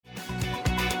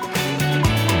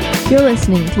You're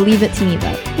listening to Leave It to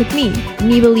Neva with me,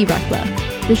 Neva Lee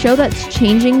Rekla, the show that's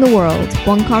changing the world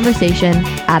one conversation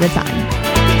at a time.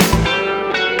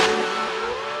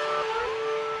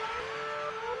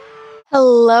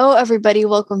 Hello, everybody.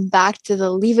 Welcome back to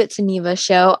the Leave It to Neva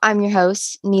show. I'm your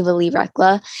host, Neva Lee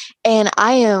Rekla, and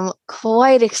I am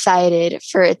quite excited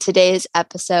for today's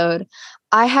episode.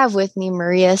 I have with me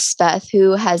Maria Speth,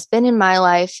 who has been in my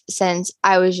life since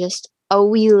I was just a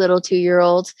wee little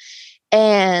 2-year-old.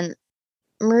 And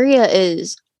Maria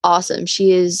is awesome.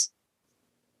 She is,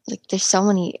 there's so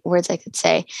many words I could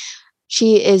say.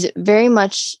 She is very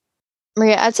much,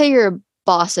 Maria, I'd say you're a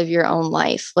boss of your own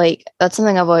life. That's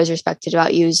something I've always respected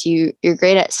about you is you're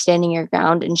great at standing your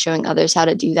ground and showing others how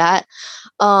to do that.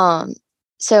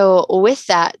 So with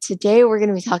that, today we're going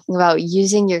to be talking about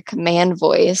using your command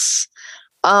voice,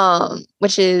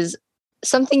 which is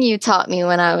something you taught me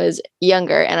when I was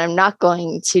younger, and I'm not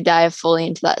going to dive fully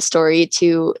into that story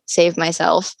to save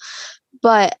myself,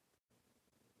 but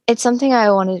it's something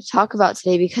I wanted to talk about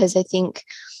today because I think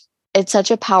it's such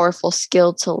a powerful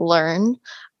skill to learn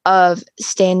of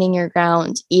standing your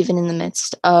ground, even in the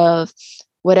midst of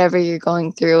whatever you're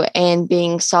going through and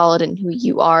being solid in who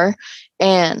you are.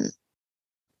 And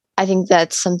I think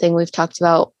that's something we've talked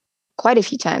about quite a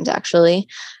few times, actually.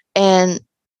 And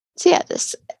so yeah,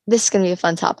 this is going to be a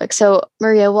fun topic. So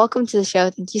Maria, welcome to the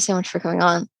show. Thank you so much for coming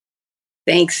on.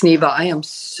 Thanks, Neva. I am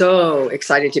so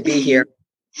excited to be here.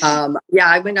 I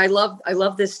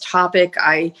love this topic.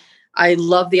 I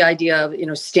love the idea of,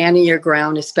 standing your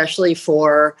ground, especially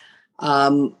for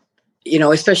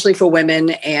women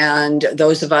and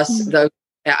those of us,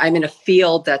 I'm in a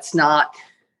field that's not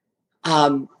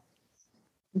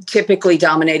typically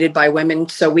dominated by women.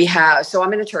 So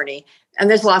I'm an attorney. And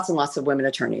there's lots and lots of women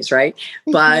attorneys, right?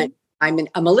 Mm-hmm. But I'm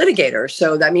a litigator.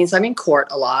 So that means I'm in court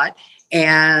a lot.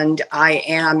 And I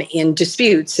am in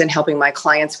disputes and helping my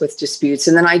clients with disputes.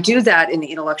 And then I do that in the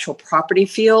intellectual property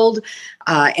field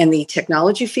and the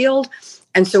technology field.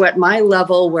 And so at my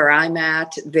level where I'm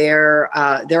at, there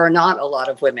are not a lot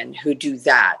of women who do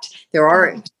that. There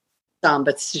are some,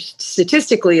 but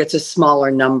statistically, it's a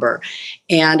smaller number.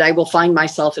 And I will find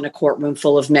myself in a courtroom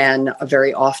full of men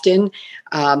very often.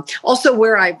 Also,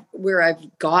 where I've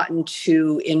gotten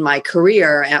to in my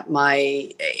career at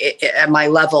my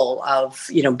level of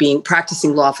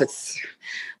practicing law for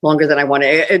longer than I want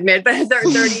to admit, but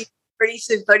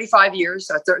 35 years,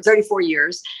 so 34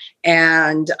 years,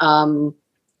 and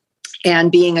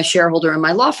being a shareholder in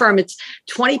my law firm, it's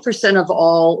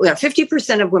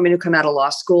 50% of women who come out of law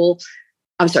school.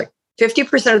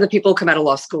 50% of the people who come out of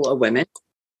law school are women.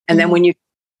 And then when you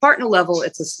partner level,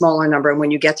 it's a smaller number. And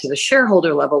when you get to the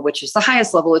shareholder level, which is the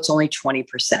highest level, it's only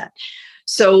 20%.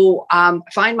 So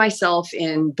find myself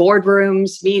in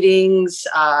boardrooms, meetings,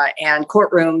 and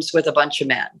courtrooms with a bunch of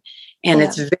men. And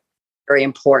it's very, very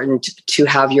important to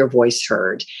have your voice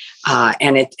heard.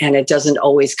 And it doesn't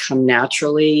always come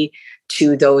naturally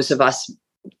to those of us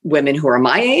women who are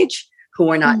my age, who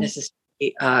are not necessarily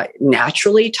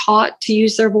naturally taught to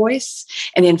use their voice.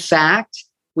 And in fact,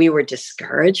 we were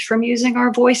discouraged from using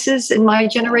our voices in my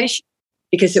generation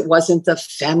because it wasn't the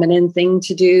feminine thing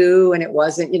to do. And it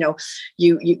wasn't,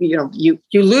 you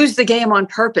lose the game on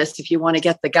purpose if you want to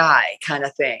get the guy kind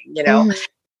of thing,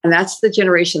 And that's the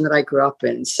generation that I grew up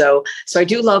in. So I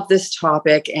do love this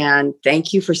topic, and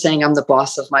thank you for saying I'm the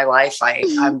boss of my life.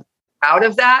 I'm proud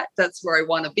of that. That's where I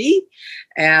want to be.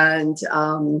 And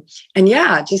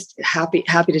just happy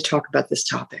to talk about this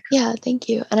topic. Yeah, thank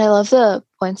you. And I love the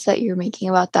points that you're making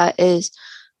about that. Is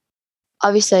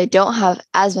obviously I don't have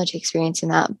as much experience in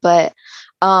that, but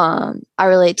I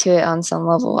relate to it on some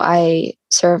level. I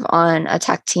serve on a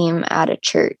tech team at a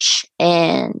church,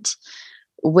 and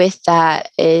with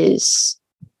that is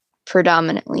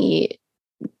predominantly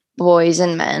boys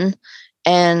and men.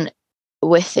 And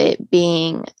with it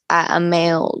being at a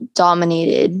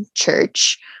male-dominated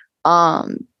church,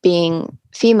 being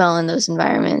female in those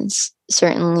environments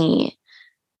certainly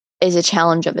is a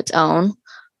challenge of its own.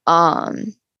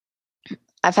 I've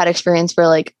had experience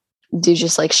where dudes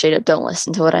just straight up don't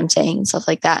listen to what I'm saying and stuff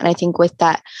like that. And I think with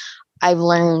that, I've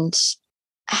learned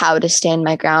how to stand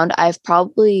my ground. I've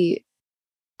probably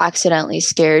accidentally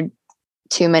scared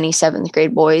too many 7th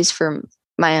grade boys for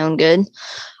my own good.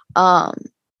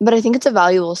 But I think it's a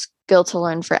valuable skill to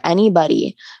learn for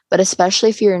anybody, but especially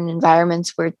if you're in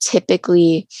environments where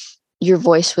typically your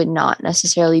voice would not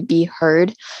necessarily be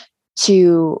heard,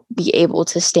 to be able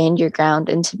to stand your ground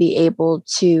and to be able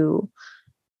to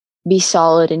be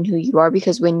solid in who you are,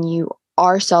 because when you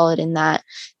are solid in that,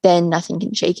 then nothing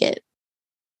can shake it.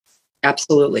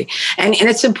 Absolutely. And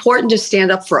it's important to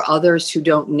stand up for others who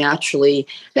don't naturally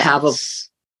have a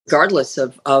regardless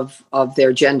of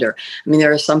their gender. I mean,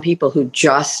 there are some people who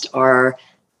just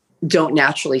don't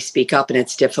naturally speak up, and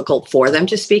it's difficult for them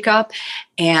to speak up.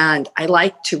 And I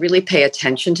like to really pay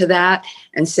attention to that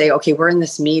and say, okay, we're in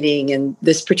this meeting and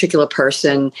this particular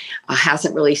person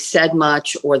hasn't really said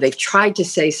much, or they've tried to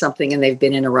say something and they've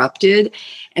been interrupted.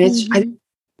 And it's I think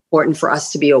important for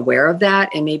us to be aware of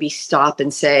that and maybe stop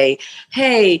and say,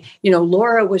 hey,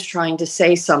 Laura was trying to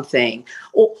say something.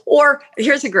 Or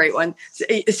here's a great one.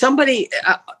 Somebody,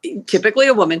 typically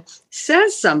a woman,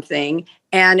 says something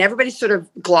and everybody sort of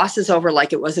glosses over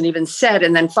like it wasn't even said.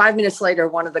 And then 5 minutes later,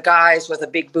 one of the guys with a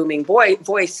big booming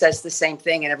voice says the same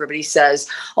thing. And everybody says,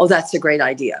 oh, that's a great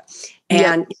idea.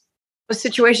 And in those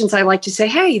situations, I like to say,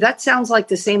 hey, that sounds like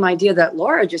the same idea that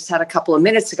Laura just had a couple of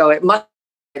minutes ago. It must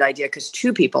idea because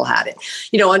two people had it,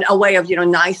 a way of,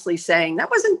 nicely saying that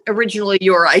wasn't originally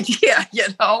your idea,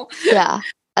 Yeah,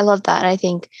 I love that. And I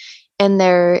think, and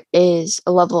there is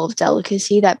a level of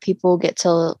delicacy that people get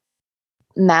to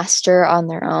master on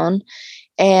their own.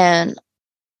 And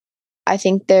I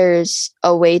think there's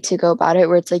a way to go about it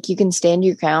where it's like you can stand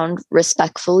your ground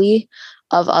respectfully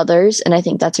of others. And I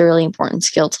think that's a really important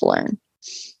skill to learn.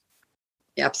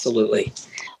 Absolutely.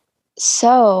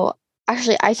 So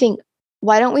actually, I think,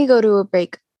 why don't we go to a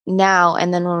break now?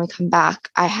 And then when we come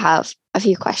back, I have a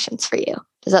few questions for you.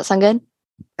 Does that sound good?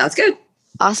 Sounds good.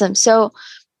 Awesome. So,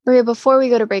 Maria, before we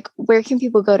go to break, where can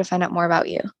people go to find out more about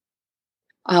you?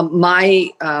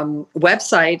 My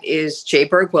website is J.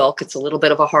 Berg Wilk. It's a little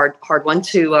bit of a hard one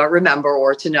to remember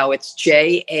or to know. It's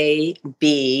JAB,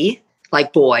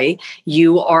 like boy,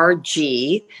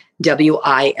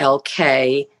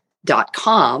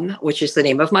 URGWILK.com, which is the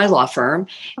name of my law firm.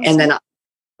 Awesome. And then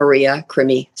Maria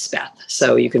Crimmy Speth.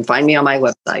 So you can find me on my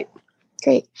website.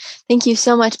 Great. Thank you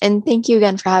so much. And thank you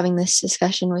again for having this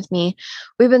discussion with me.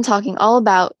 We've been talking all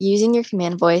about using your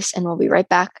command voice, and we'll be right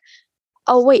back.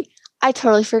 Oh, wait, I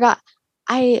totally forgot.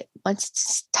 I want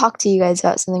to talk to you guys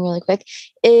about something really quick,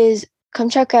 is come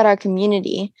check out our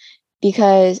community,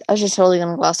 because I was just totally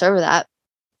going to gloss over that.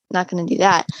 Not going to do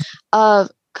that.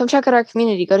 Come check out our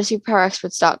community. Go to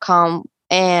superpowerexperts.com,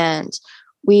 and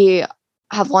we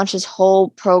have launched this whole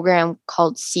program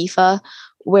called CIFA,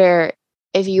 where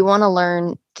if you want to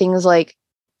learn things like,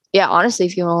 honestly,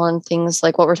 if you want to learn things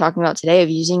like what we're talking about today of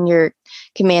using your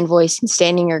command voice and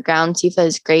standing your ground, CIFA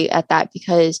is great at that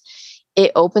because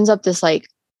it opens up this like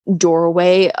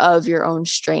doorway of your own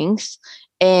strength.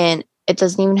 And it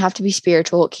doesn't even have to be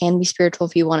spiritual. It can be spiritual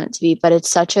if you want it to be, but it's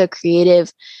such a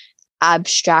creative,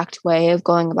 abstract way of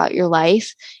going about your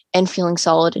life and feeling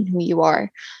solid in who you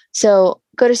are. So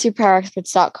go to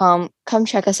superpowerexperts.com, come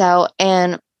check us out,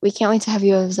 and we can't wait to have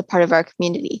you as a part of our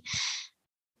community.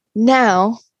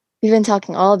 Now, we've been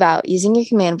talking all about using your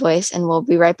command voice, and we'll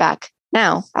be right back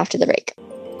now after the break.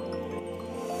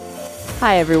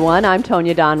 Hi, everyone. I'm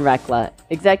Tonya Dawn Rekla,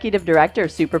 Executive Director of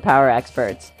Superpower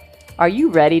Experts. Are you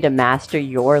ready to master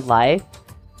your life?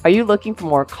 Are you looking for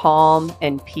more calm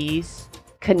and peace,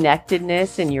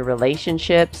 connectedness in your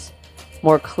relationships,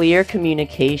 more clear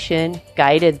communication,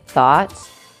 guided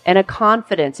thoughts, and a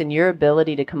confidence in your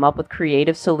ability to come up with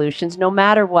creative solutions no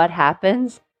matter what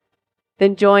happens?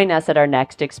 Then join us at our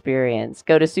next experience.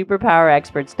 Go to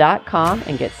superpowerexperts.com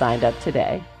and get signed up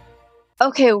today.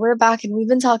 Okay, we're back, and we've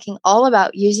been talking all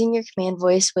about using your command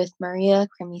voice with Maria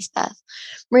Crimmy Speth.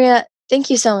 Maria,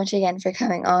 thank you so much again for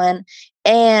coming on.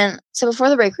 And so before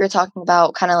the break, we were talking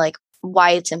about kind of like why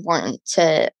it's important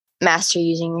to master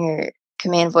using your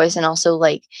command voice, and also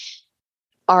like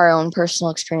our own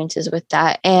personal experiences with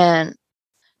that. And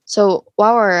so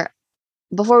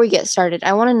before we get started,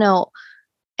 I want to know,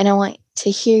 and I want to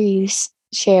hear you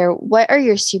share, what are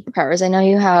your superpowers? I know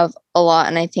you have a lot,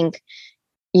 and I think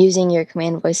using your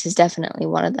command voice is definitely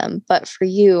one of them. But for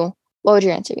you, what would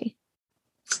your answer be?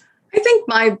 I think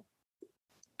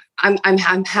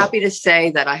I'm happy to say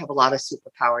that I have a lot of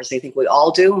superpowers. I think we all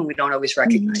do, and we don't always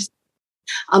recognize them.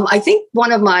 I think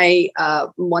one of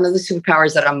the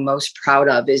superpowers that I'm most proud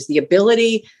of is the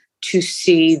ability to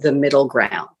see the middle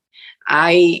ground.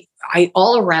 I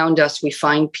all around us, we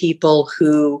find people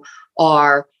who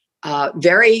are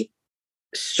very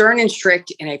stern and strict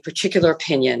in a particular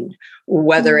opinion,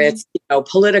 whether it's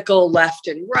political left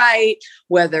and right,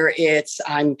 whether it's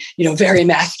I'm very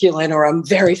masculine or I'm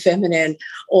very feminine,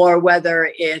 or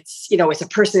whether it's it's a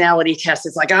personality test.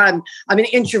 It's like I'm an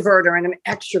introvert or I'm an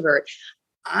extrovert.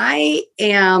 I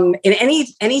am in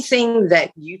anything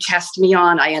that you test me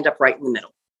on, I end up right in the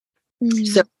middle.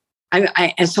 So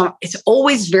so it's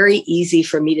always very easy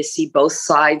for me to see both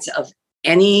sides of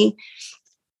any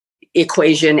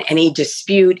equation, any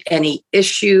dispute, any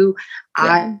issue.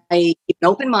 I keep an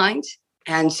open mind.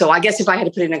 And so I guess if I had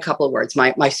to put it in a couple of words,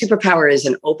 my superpower is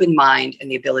an open mind and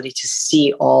the ability to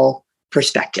see all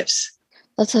perspectives.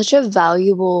 That's such a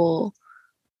valuable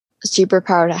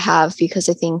superpower to have, because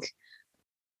I think,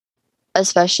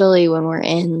 especially when we're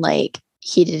in like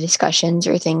heated discussions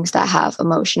or things that have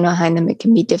emotion behind them, it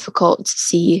can be difficult to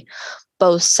see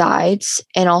both sides.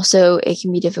 And also it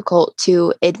can be difficult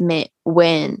to admit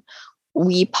when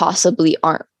we possibly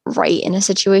aren't right in a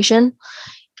situation.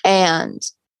 And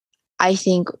I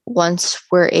think once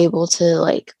we're able to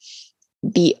like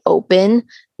be open,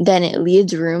 then it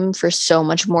leaves room for so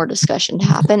much more discussion to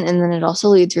happen. And then it also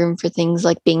leaves room for things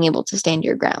like being able to stand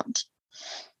your ground.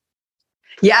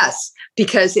 Yes,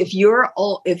 because if you're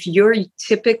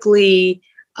typically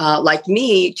like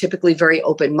me, typically very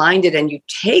open-minded, and you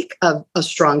take a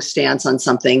strong stance on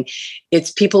something,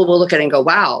 it's people will look at it and go,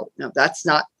 "Wow, no, that's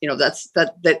not,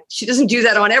 that she doesn't do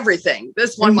that on everything.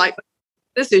 This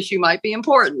issue might be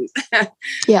important."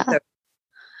 Yeah, So.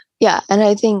 Yeah, and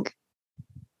I think,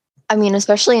 I mean,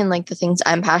 especially in like the things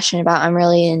I'm passionate about, I'm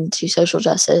really into social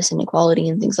justice and equality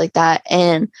and things like that.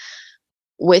 And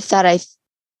with that,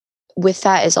 with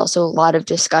that is also a lot of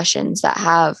discussions that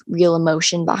have real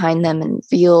emotion behind them and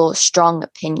real strong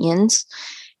opinions.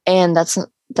 And that's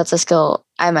a skill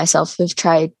I myself have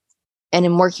tried and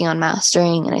am working on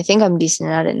mastering. And I think I'm decent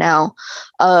at it now,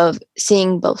 of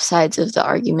seeing both sides of the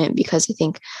argument, because I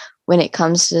think when it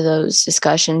comes to those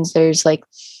discussions, there's like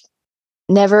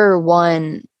never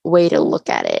one way to look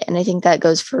at it. And I think that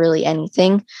goes for really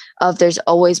anything, of there's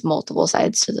always multiple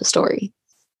sides to the story.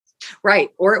 Right.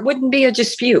 Or it wouldn't be a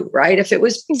dispute, right? If it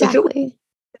was Exactly.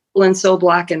 and so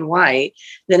black and white,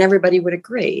 then everybody would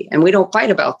agree. And we don't fight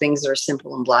about things that are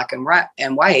simple and black and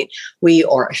white. We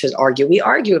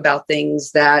argue about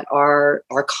things that are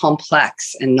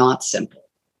complex and not simple.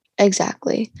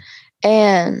 Exactly.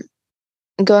 And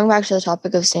going back to the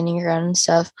topic of standing your ground and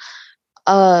stuff,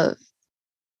 I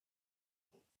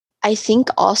think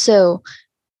also,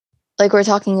 like, we're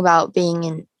talking about being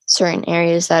in certain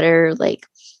areas that are like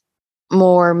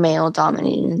more male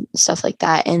dominated and stuff like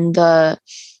that, and the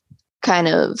kind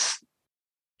of,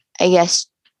 I guess,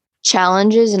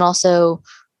 challenges and also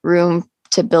room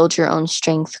to build your own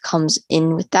strength comes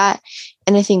in with that.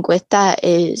 And I think with that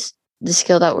is the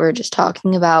skill that we're just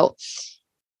talking about,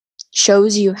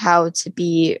 shows you how to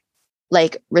be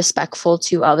like respectful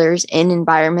to others in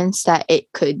environments that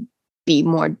it could be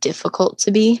more difficult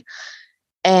to be.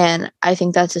 And I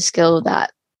think that's a skill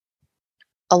that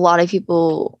a lot of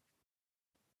people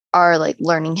are like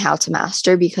learning how to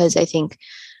master, because I think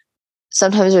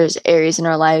sometimes there's areas in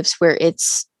our lives where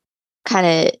it's kind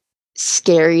of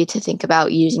scary to think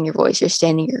about using your voice or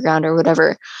standing your ground or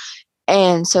whatever.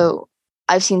 And so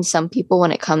I've seen some people,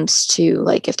 when it comes to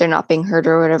like, if they're not being heard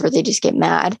or whatever, they just get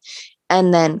mad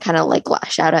and then kind of like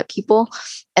lash out at people.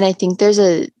 And I think there's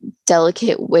a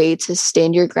delicate way to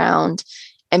stand your ground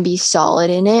and be solid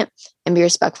in it and be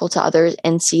respectful to others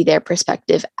and see their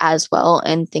perspective as well,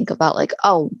 and think about like,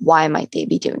 oh, why might they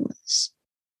be doing this?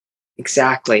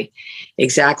 Exactly.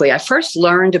 I first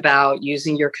learned about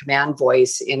using your command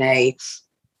voice in a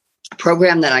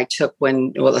program that I took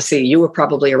when, well, let's see, you were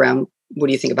probably around, what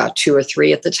do you think, about 2 or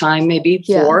 3 at the time, maybe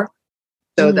 4.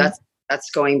 So that's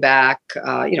going back,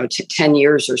 10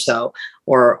 years or so,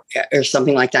 or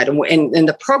something like that. And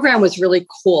the program was really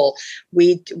cool.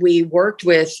 We worked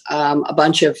with a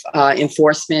bunch of law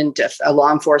enforcement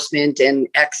and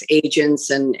ex-agents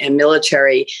and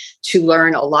military, to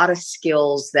learn a lot of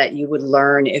skills that you would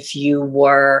learn if you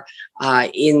were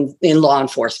in law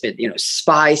enforcement,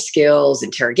 spy skills,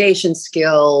 interrogation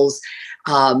skills,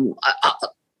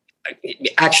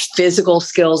 actual physical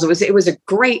skills. It was a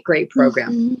great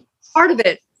program. Mm-hmm. Part of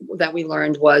it that we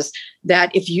learned was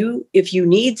that if you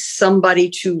need somebody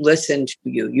to listen to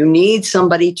you, you need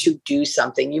somebody to do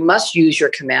something, you must use your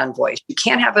command voice. You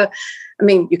can't have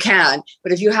you can,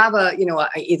 but if you have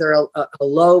either a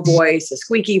low voice, a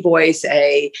squeaky voice,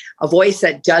 a voice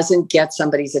that doesn't get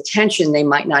somebody's attention, they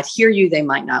might not hear you, they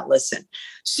might not listen.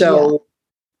 So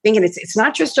thinking it's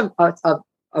not just a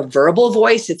verbal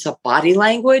voice, it's a body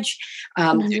language.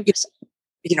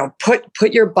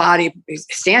 Put your body,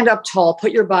 stand up tall,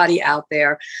 put your body out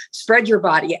there, spread your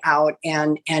body out,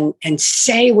 and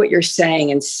say what you're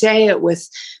saying, and say it with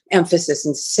emphasis,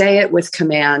 and say it with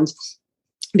command.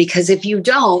 Because if you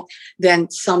don't, then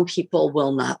some people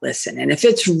will not listen. And if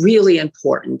it's really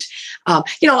important,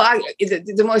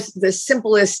 the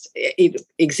simplest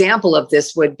example of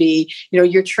this would be,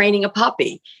 you're training a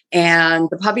puppy and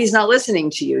the puppy's not listening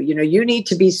to you. You need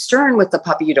to be stern with the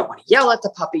puppy. You don't want to yell at the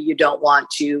puppy. You don't want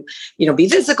to, be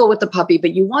physical with the puppy,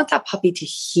 but you want that puppy to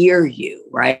hear you,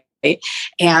 right? right?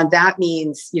 And that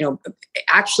means,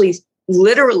 actually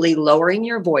literally lowering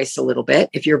your voice a little bit,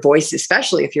 if your voice,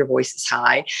 especially if your voice is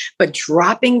high, but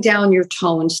dropping down your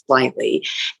tone slightly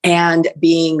and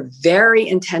being very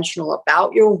intentional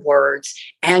about your words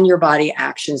and your body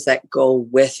actions that go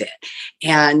with it.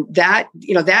 And that,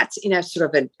 that's in a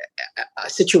sort of a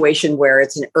situation where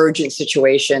it's an urgent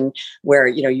situation where,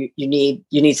 you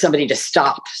need somebody to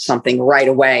stop something right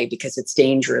away because it's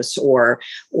dangerous or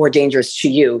dangerous to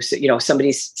you. So,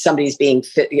 somebody's being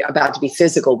about to be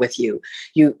physical with you.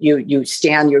 You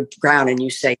stand your ground and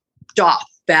you say, stop,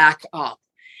 back up.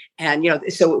 And,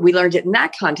 so we learned it in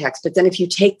that context. But then if you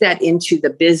take that into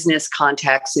the business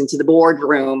context, into the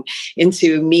boardroom,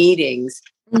 into meetings,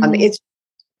 it's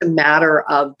a matter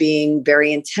of being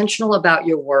very intentional about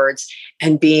your words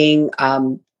and being,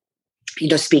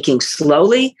 speaking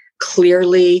slowly,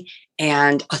 clearly,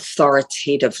 and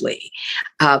authoritatively.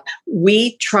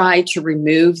 We try to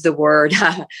remove the word.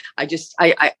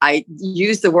 I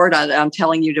use the word I'm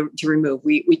telling you to remove.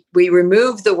 We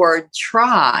remove the word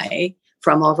try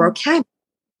from our vocabulary.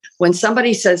 When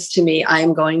somebody says to me,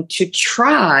 I'm going to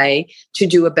try to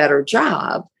do a better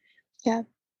job. Yeah.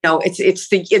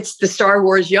 It's the Star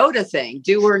Wars Yoda thing.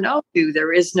 Do or no do.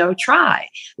 There is no try.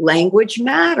 Language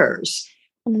matters.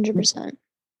 100%.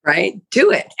 Right?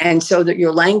 Do it. And so that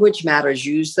your language matters.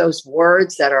 Use those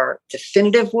words that are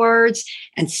definitive words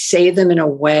and say them in a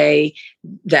way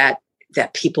that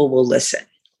people will listen.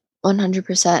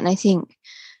 100%. And I think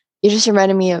you just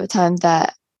reminded me of a time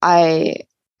that I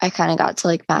kind of got to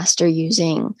like master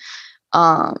using,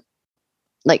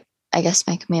 like, I guess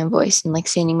my command voice and like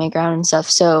standing my ground and stuff.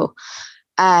 So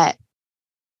at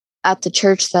the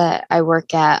church that I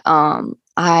work at,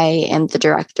 I am the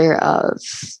director of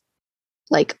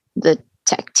like the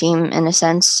tech team in a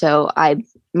sense. So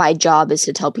my job is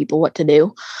to tell people what to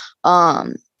do,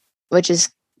 which is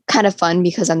kind of fun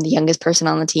because I'm the youngest person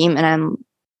on the team and I'm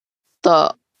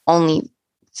the only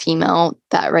female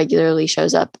that regularly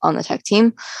shows up on the tech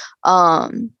team.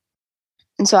 And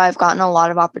so I've gotten a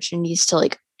lot of opportunities to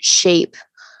like shape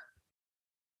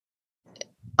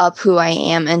up who I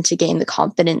am and to gain the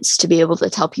confidence to be able to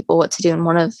tell people what to do. And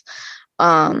one of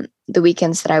the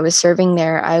weekends that I was serving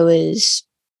there, I was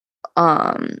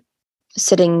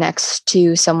sitting next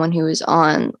to someone who was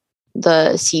on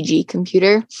the CG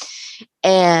computer,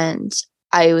 and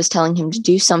I was telling him to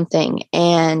do something,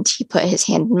 and he put his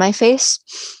hand in my face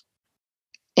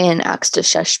and asked to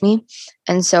shush me.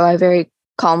 And so I very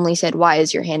calmly said, "Why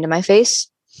is your hand in my face?"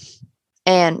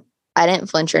 And I didn't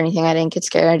flinch or anything. I didn't get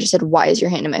scared. I just said, "Why is your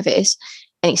hand in my face?"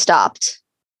 And he stopped.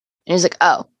 And he was like,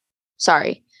 "Oh,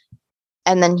 sorry."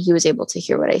 And then he was able to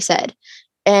hear what I said.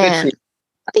 And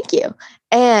thank you.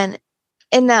 And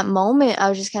in that moment, I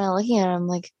was just kind of looking at him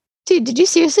like, dude, did you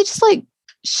seriously just like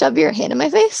shove your hand in my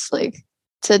face? Like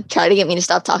to try to get me to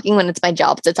stop talking when it's my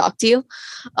job to talk to you.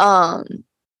 And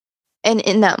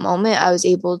in that moment, I was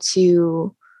able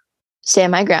to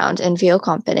stand my ground and feel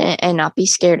confident and not be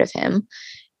scared of him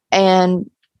and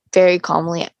very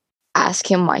calmly ask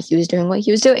him why he was doing what he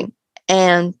was doing.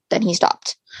 And then he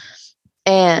stopped.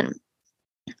 And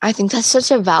I think that's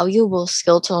such a valuable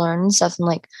skill to learn and stuff. And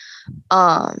like,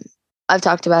 I've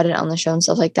talked about it on the show and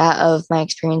stuff like that of my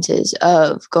experiences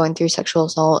of going through sexual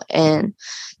assault and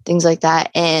things like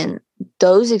that. And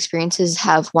those experiences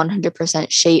have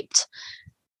 100% shaped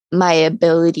my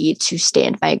ability to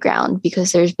stand my ground,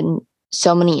 because there's been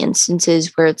so many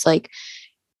instances where it's like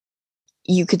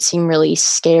you could seem really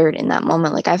scared in that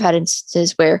moment. Like I've had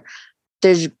instances where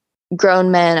there's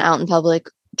grown men out in public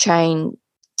trying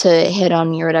to hit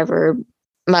on me or whatever,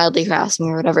 mildly harass me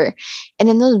or whatever. And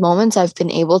in those moments, I've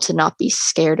been able to not be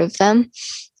scared of them.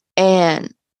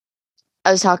 And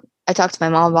I talk to my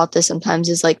mom about this sometimes,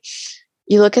 is like,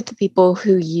 you look at the people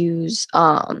who use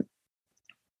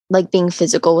like being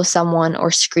physical with someone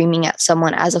or screaming at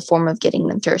someone as a form of getting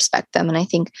them to respect them. And I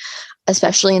think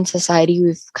especially in society,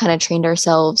 we've kind of trained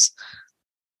ourselves.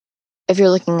 If you're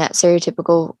looking at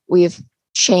stereotypical, we've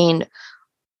trained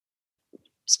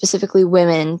specifically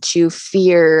women to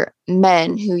fear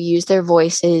men who use their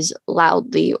voices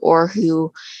loudly or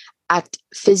who act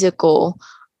physical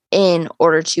in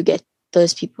order to get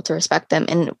those people to respect them.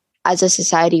 And as a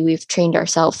society, we've trained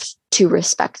ourselves to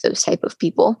respect those type of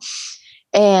people.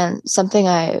 And something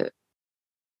I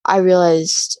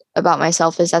realized about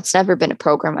myself is that's never been a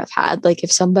program I've had. Like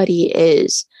if somebody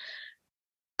is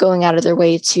going out of their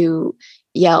way to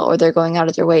yell or they're going out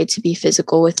of their way to be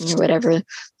physical with me or whatever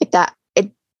like that,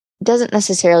 it doesn't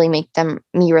necessarily make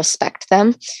me respect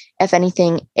them. If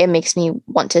anything, it makes me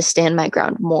want to stand my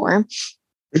ground more.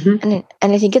 And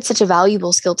I think it's such a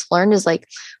valuable skill to learn is like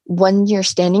when you're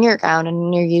standing your ground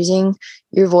and you're using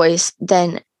your voice,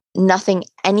 then nothing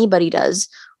anybody does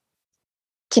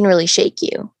can really shake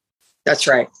you. That's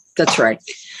right. That's right.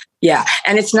 Yeah.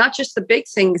 And it's not just the big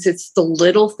things, it's the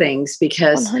little things,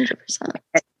 because 100%.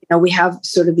 we have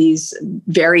sort of these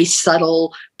very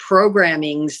subtle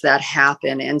programmings that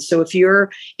happen. And so if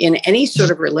you're in any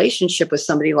sort of relationship with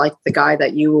somebody like the guy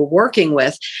that you were working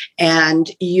with, and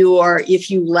if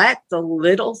you let the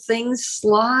little things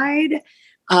slide,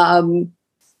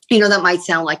 that might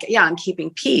sound like, yeah, I'm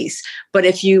keeping peace. But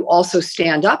if you also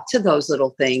stand up to those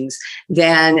little things,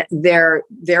 then they're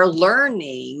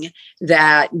learning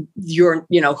that you're,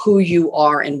 who you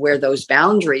are and where those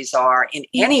boundaries are in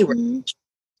any relationship.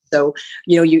 So,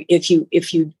 if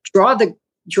you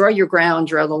draw your ground,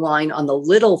 draw the line on the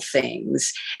little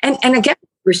things, and again,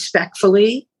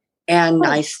 respectfully and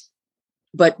nice,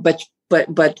 but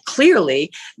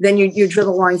clearly, then you draw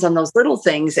the lines on those little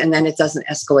things, and then it doesn't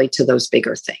escalate to those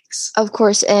bigger things. Of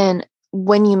course. And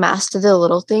when you master the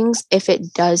little things, if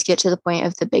it does get to the point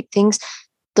of the big things,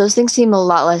 those things seem a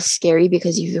lot less scary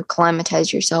because you've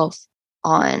acclimatized yourself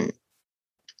on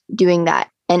doing that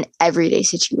in everyday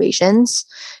situations.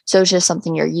 So it's just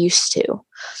something you're used to.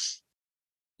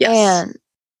 Yes. And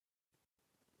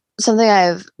something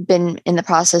I've been in the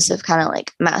process of kind of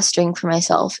like mastering for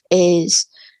myself is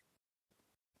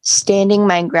standing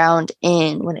my ground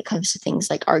in when it comes to things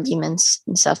like arguments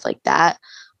and stuff like that.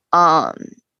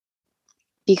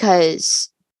 Because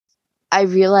I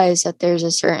realize that there's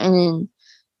a certain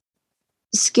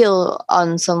skill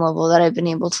on some level that I've been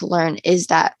able to learn is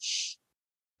that,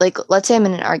 like, let's say I'm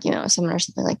in an argument with someone or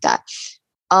something like that.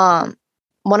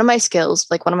 One of my skills,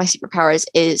 like one of my superpowers,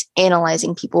 is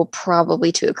analyzing people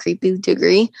probably to a creepy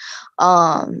degree.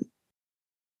 I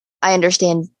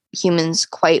understand humans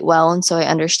quite well, and so I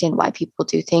understand why people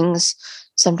do things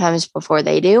sometimes before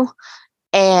they do.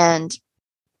 And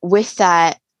with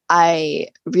that, I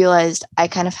realized I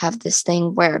kind of have this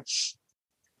thing where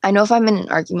I know if I'm in an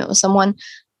argument with someone,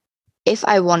 if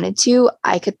I wanted to,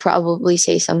 I could probably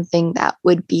say something that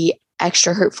would be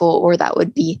extra hurtful, or that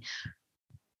would be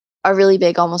a really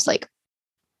big, almost like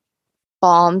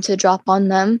bomb to drop on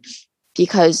them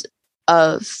because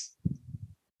of,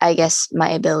 I guess,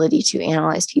 my ability to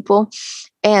analyze people.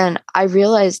 And I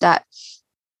realized that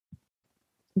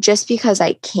just because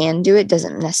I can do it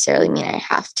doesn't necessarily mean I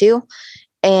have to.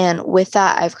 And with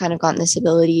that, I've kind of gotten this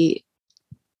ability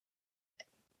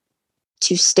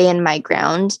to stand my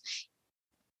ground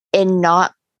and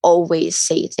not always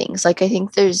say things. Like, I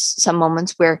think there's some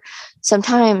moments where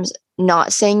sometimes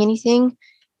not saying anything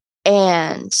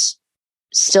and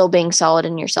still being solid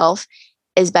in yourself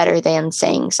is better than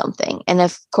saying something. And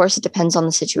of course, it depends on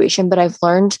the situation, but I've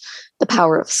learned the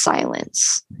power of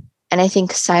silence. And I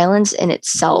think silence in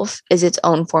itself is its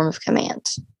own form of command.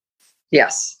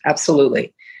 Yes,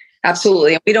 absolutely.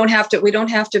 Absolutely. We don't have to,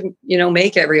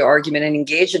 make every argument and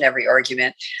engage in every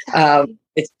argument.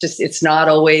 It's not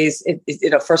always,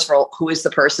 first of all, who is the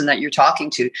person that you're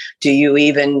talking to? Do you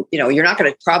even, you're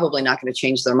probably not going to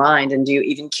change their mind. And do you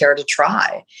even care to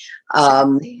try?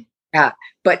 Exactly. Yeah.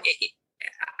 But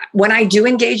when I do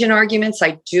engage in arguments,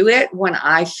 I do it when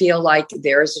I feel like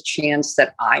there's a chance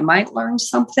that I might learn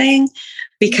something,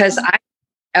 because I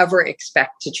ever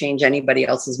expect to change anybody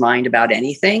else's mind about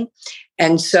anything.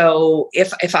 And so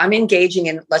if I'm engaging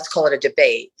in, let's call it a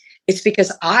debate, it's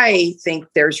because I think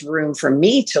there's room for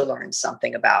me to learn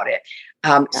something about it.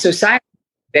 So silence is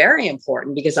very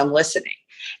important because I'm listening.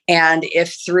 And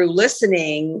if through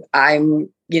listening, I'm,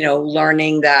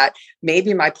 learning that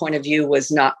maybe my point of view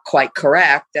was not quite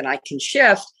correct, then I can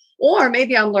shift. Or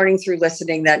maybe I'm learning through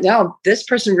listening that, no, this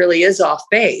person really is off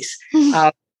base.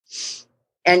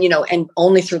 And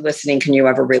only through listening can you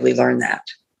ever really learn that.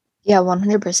 Yeah,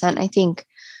 100%.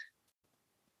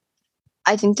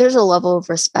 I think there's a level of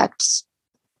respect.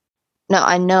 Now,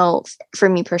 I know for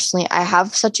me personally, I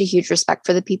have such a huge respect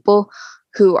for the people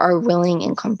who are willing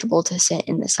and comfortable to sit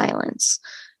in the silence.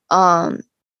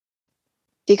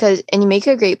 Because, and you make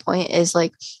a great point, is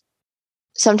like,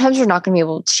 sometimes we're not going to be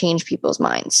able to change people's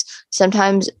minds.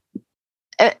 Sometimes,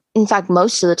 in fact,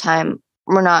 most of the time,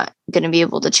 we're not going to be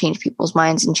able to change people's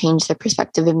minds and change their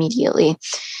perspective immediately.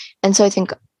 And so I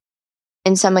think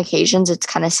in some occasions, it's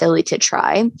kind of silly to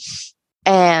try.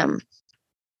 And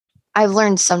I've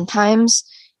learned sometimes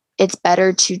it's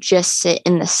better to just sit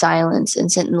in the silence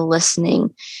and sit in the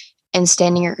listening and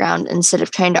standing your ground instead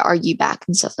of trying to argue back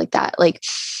and stuff like that. Like,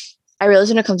 I realize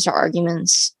when it comes to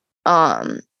arguments,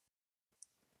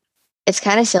 it's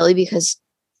kind of silly because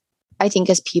I think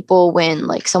as people, when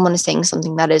like someone is saying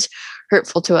something that is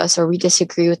hurtful to us or we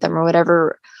disagree with them or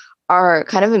whatever, our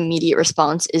kind of immediate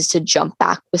response is to jump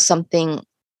back with something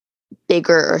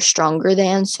bigger or stronger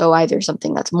than. So either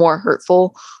something that's more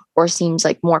hurtful or seems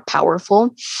like more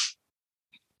powerful.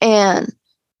 And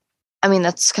I mean,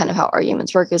 that's kind of how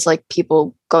arguments work, is like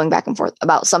people going back and forth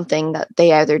about something that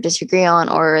they either disagree on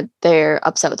or they're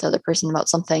upset with the other person about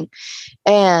something.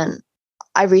 And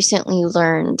I recently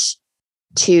learned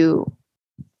to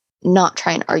not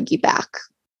try and argue back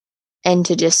and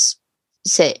to just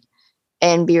sit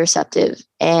and be receptive.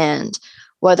 And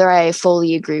whether I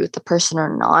fully agree with the person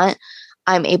or not,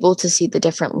 I'm able to see the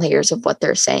different layers of what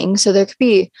they're saying. So there could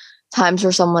be times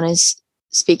where someone is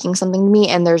speaking something to me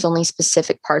and there's only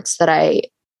specific parts that I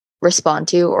respond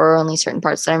to or only certain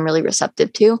parts that I'm really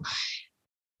receptive to.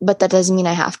 But that doesn't mean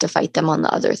I have to fight them on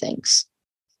the other things.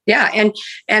 Yeah.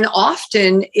 And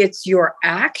often it's your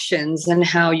actions and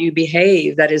how you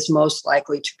behave that is most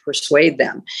likely to persuade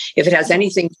them. If it has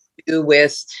anything to do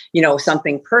with,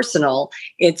 something personal,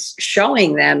 it's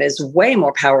showing them is way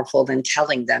more powerful than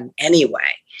telling them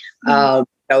anyway.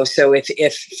 So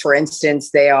if for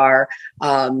instance, they are,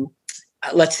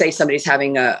 let's say somebody's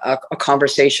having a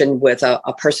conversation with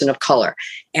a person of color,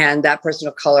 and that person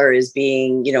of color is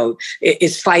being,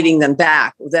 is fighting them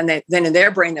back. Then in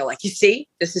their brain, they're like, you see,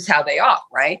 this is how they are.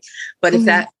 Right. But if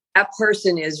that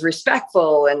person is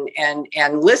respectful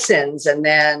and listens and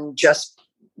then just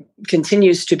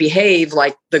continues to behave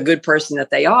like the good person that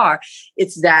they are,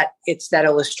 it's that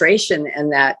illustration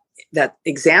and that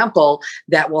example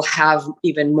that will have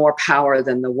even more power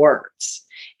than the words.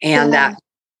 And that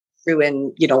true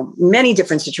in, many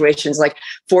different situations, like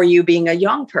for you being a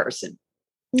young person,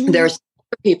 there's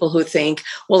people who think,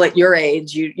 well, at your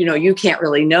age, you can't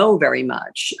really know very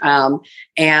much.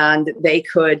 And they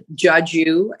could judge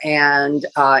you and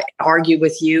argue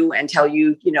with you and tell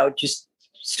you, just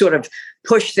sort of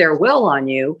push their will on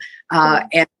you.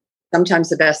 And sometimes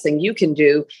the best thing you can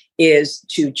do is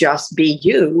to just be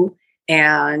you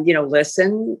and,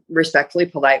 listen respectfully,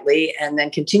 politely, and then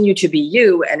continue to be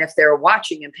you. And if they're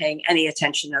watching and paying any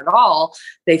attention at all,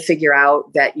 they figure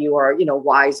out that you are,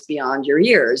 wise beyond your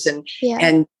years. And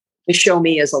the show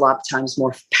me is a lot of times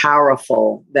more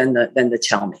powerful than the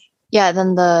tell me. Yeah. Or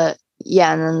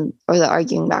the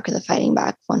arguing back or the fighting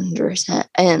back, 100%.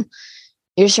 And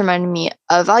you just reminded me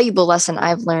a valuable lesson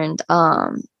I've learned.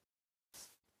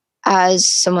 As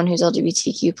someone who's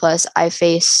LGBTQ plus, I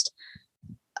faced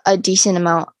a decent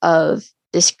amount of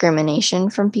discrimination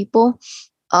from people,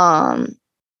 and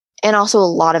also a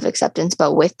lot of acceptance.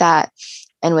 But with that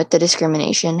and with the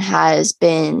discrimination there's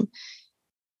been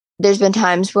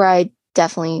times where I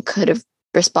definitely could have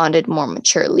responded more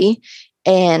maturely.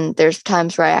 And there's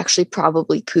times where I actually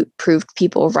probably proved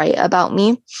people right about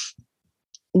me,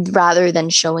 rather than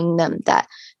showing them that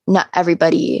not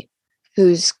everybody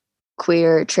who's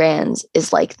queer, trans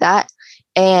is like that.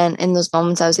 And in those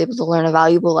moments, I was able to learn a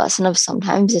valuable lesson of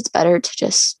sometimes it's better to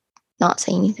just not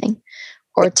say anything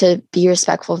or to be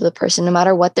respectful of the person, no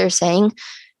matter what they're saying,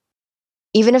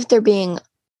 even if they're being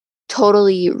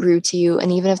totally rude to you.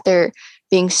 And even if they're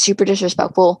being super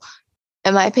disrespectful,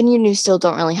 in my opinion, you still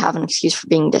don't really have an excuse for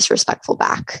being disrespectful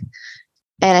back.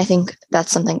 And I think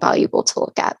that's something valuable to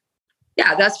look at.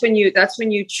 Yeah, that's when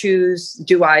you choose,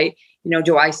 do I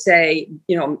say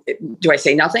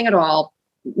nothing at all?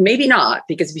 Maybe not,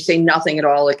 because if you say nothing at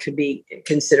all, it could be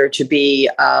considered to be,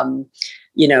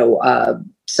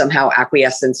 somehow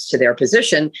acquiescence to their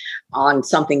position on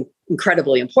something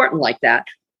incredibly important like that.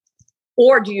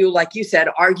 Or do you, like you said,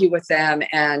 argue with them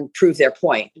and prove their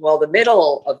point? Well, the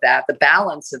middle of that, the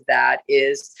balance of that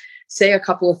is say a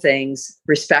couple of things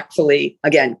respectfully,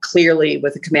 again, clearly,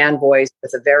 with a command voice,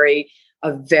 with a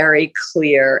very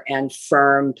clear and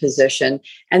firm position,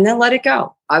 and then let it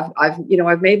go.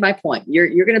 I've made my point.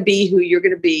 You're going to be who you're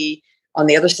going to be on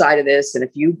the other side of this. And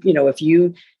if you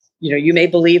may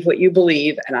believe what you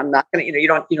believe, and I'm not going to, you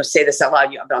don't say this out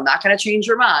loud, but I'm not going to change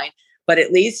your mind. But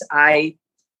at least I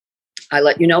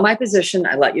let you know my position.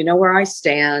 I let you know where I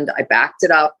stand. I backed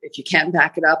it up. If you can't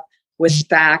back it up with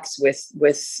facts, with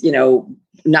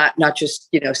not just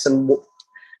some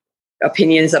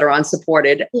opinions that are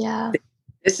unsupported. Yeah.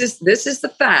 This is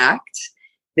the fact.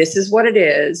 This is what it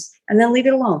is, and then leave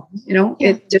it alone.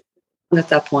 It just at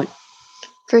that point.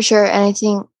 For sure. And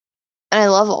I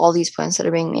love all these points that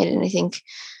are being made. And I think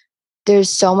there's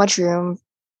so much room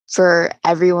for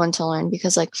everyone to learn,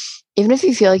 because like, even if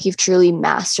you feel like you've truly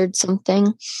mastered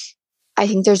something, I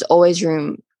think there's always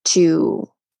room to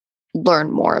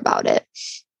learn more about it.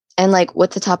 And like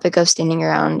with the topic of standing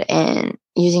around and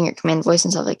using your command voice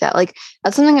and stuff like that, like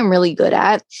that's something I'm really good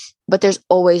at, but there's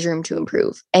always room to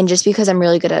improve. And just because I'm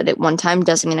really good at it one time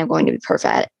doesn't mean I'm going to be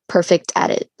perfect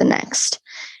at it the next.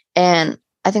 And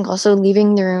I think also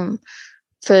leaving the room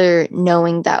for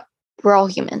knowing that we're all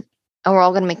human and we're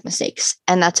all going to make mistakes,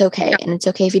 and that's okay. And it's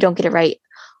okay if you don't get it right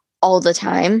all the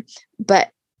time,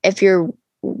 but if you're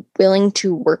willing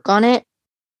to work on it,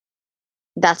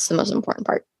 that's the most important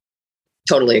part.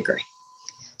 Totally agree.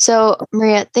 So,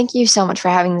 Maria, thank you so much for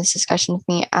having this discussion with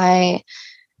me. I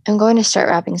am going to start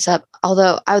wrapping this up,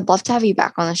 although I would love to have you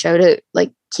back on the show to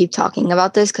like keep talking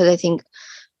about this, because I think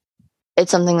it's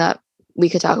something that we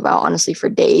could talk about honestly for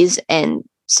days and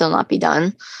still not be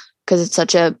done, because it's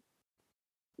such a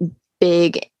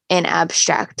big and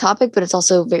abstract topic, but it's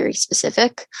also very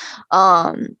specific.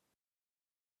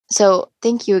 So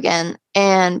thank you again.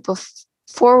 And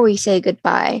before we say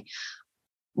goodbye,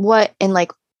 what in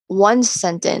like one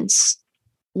sentence,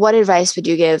 what advice would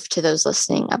you give to those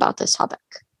listening about this topic?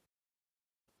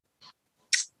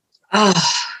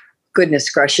 Oh, goodness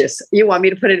gracious. You want me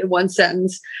to put it in one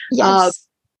sentence? Yes.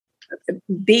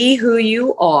 Be who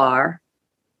you are.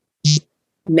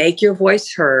 Make your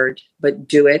voice heard, but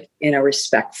do it in a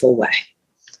respectful way.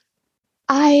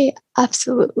 I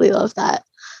absolutely love that.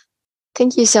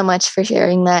 Thank you so much for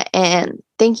sharing that. And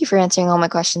thank you for answering all my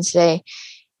questions today.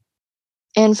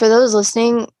 And for those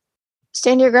listening,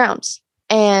 stand your grounds.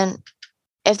 And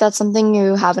if that's something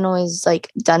you haven't always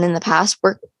like done in the past,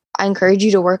 I encourage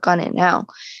you to work on it now.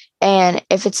 And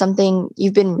if it's something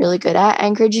you've been really good at, I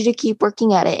encourage you to keep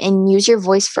working at it and use your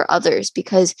voice for others,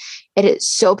 because it is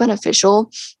so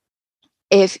beneficial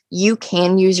if you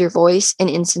can use your voice in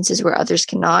instances where others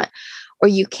cannot, or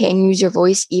you can use your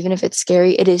voice even if it's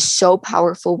scary. It is so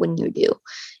powerful when you do.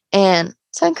 And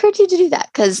so I encourage you to do that,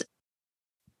 because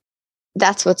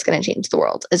that's what's going to change the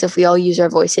world, is if we all use our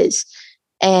voices,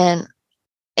 and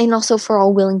also if we're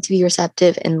all willing to be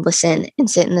receptive and listen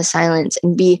and sit in the silence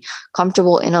and be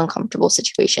comfortable in uncomfortable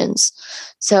situations.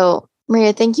 So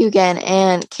Maria, thank you again.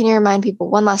 And can you remind people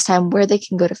one last time where they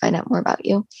can go to find out more about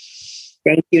you?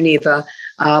 Thank you, Neva.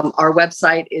 Our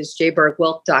website is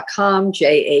jburgwilk.com,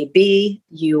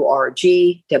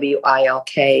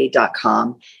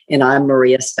 JABURGWILK.com. And I'm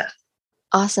Maria Steph.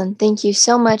 Awesome. Thank you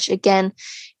so much again.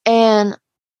 And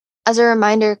as a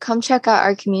reminder, come check out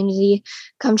our community.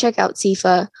 Come check out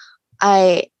CIFA.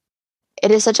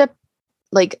 It is such a,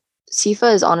 like,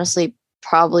 CIFA is honestly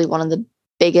probably one of the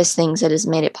biggest things that has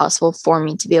made it possible for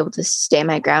me to be able to stand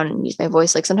my ground and use my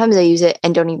voice. Like sometimes I use it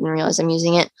and don't even realize I'm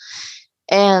using it.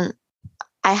 And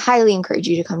I highly encourage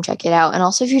you to come check it out. And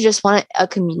also, if you just want a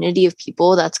community of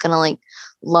people that's going to like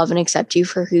love and accept you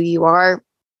for who you are,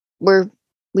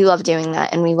 we love doing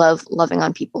that, and we love loving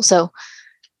on people. So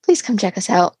please come check us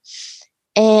out.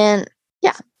 And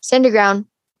yeah, stand your ground,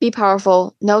 be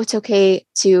powerful. Know it's okay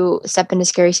to step into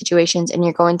scary situations, and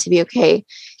you're going to be okay,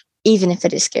 even if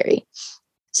it is scary.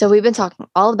 So we've been talking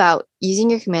all about using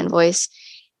your command voice.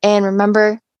 And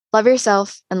remember, love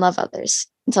yourself and love others.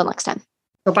 Until next time.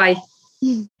 Bye-bye.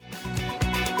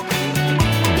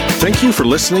 Thank you for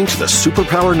listening to the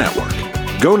Superpower Network.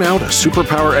 Go now to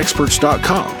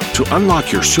superpowerexperts.com to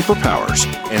unlock your superpowers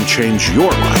and change your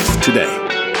life today.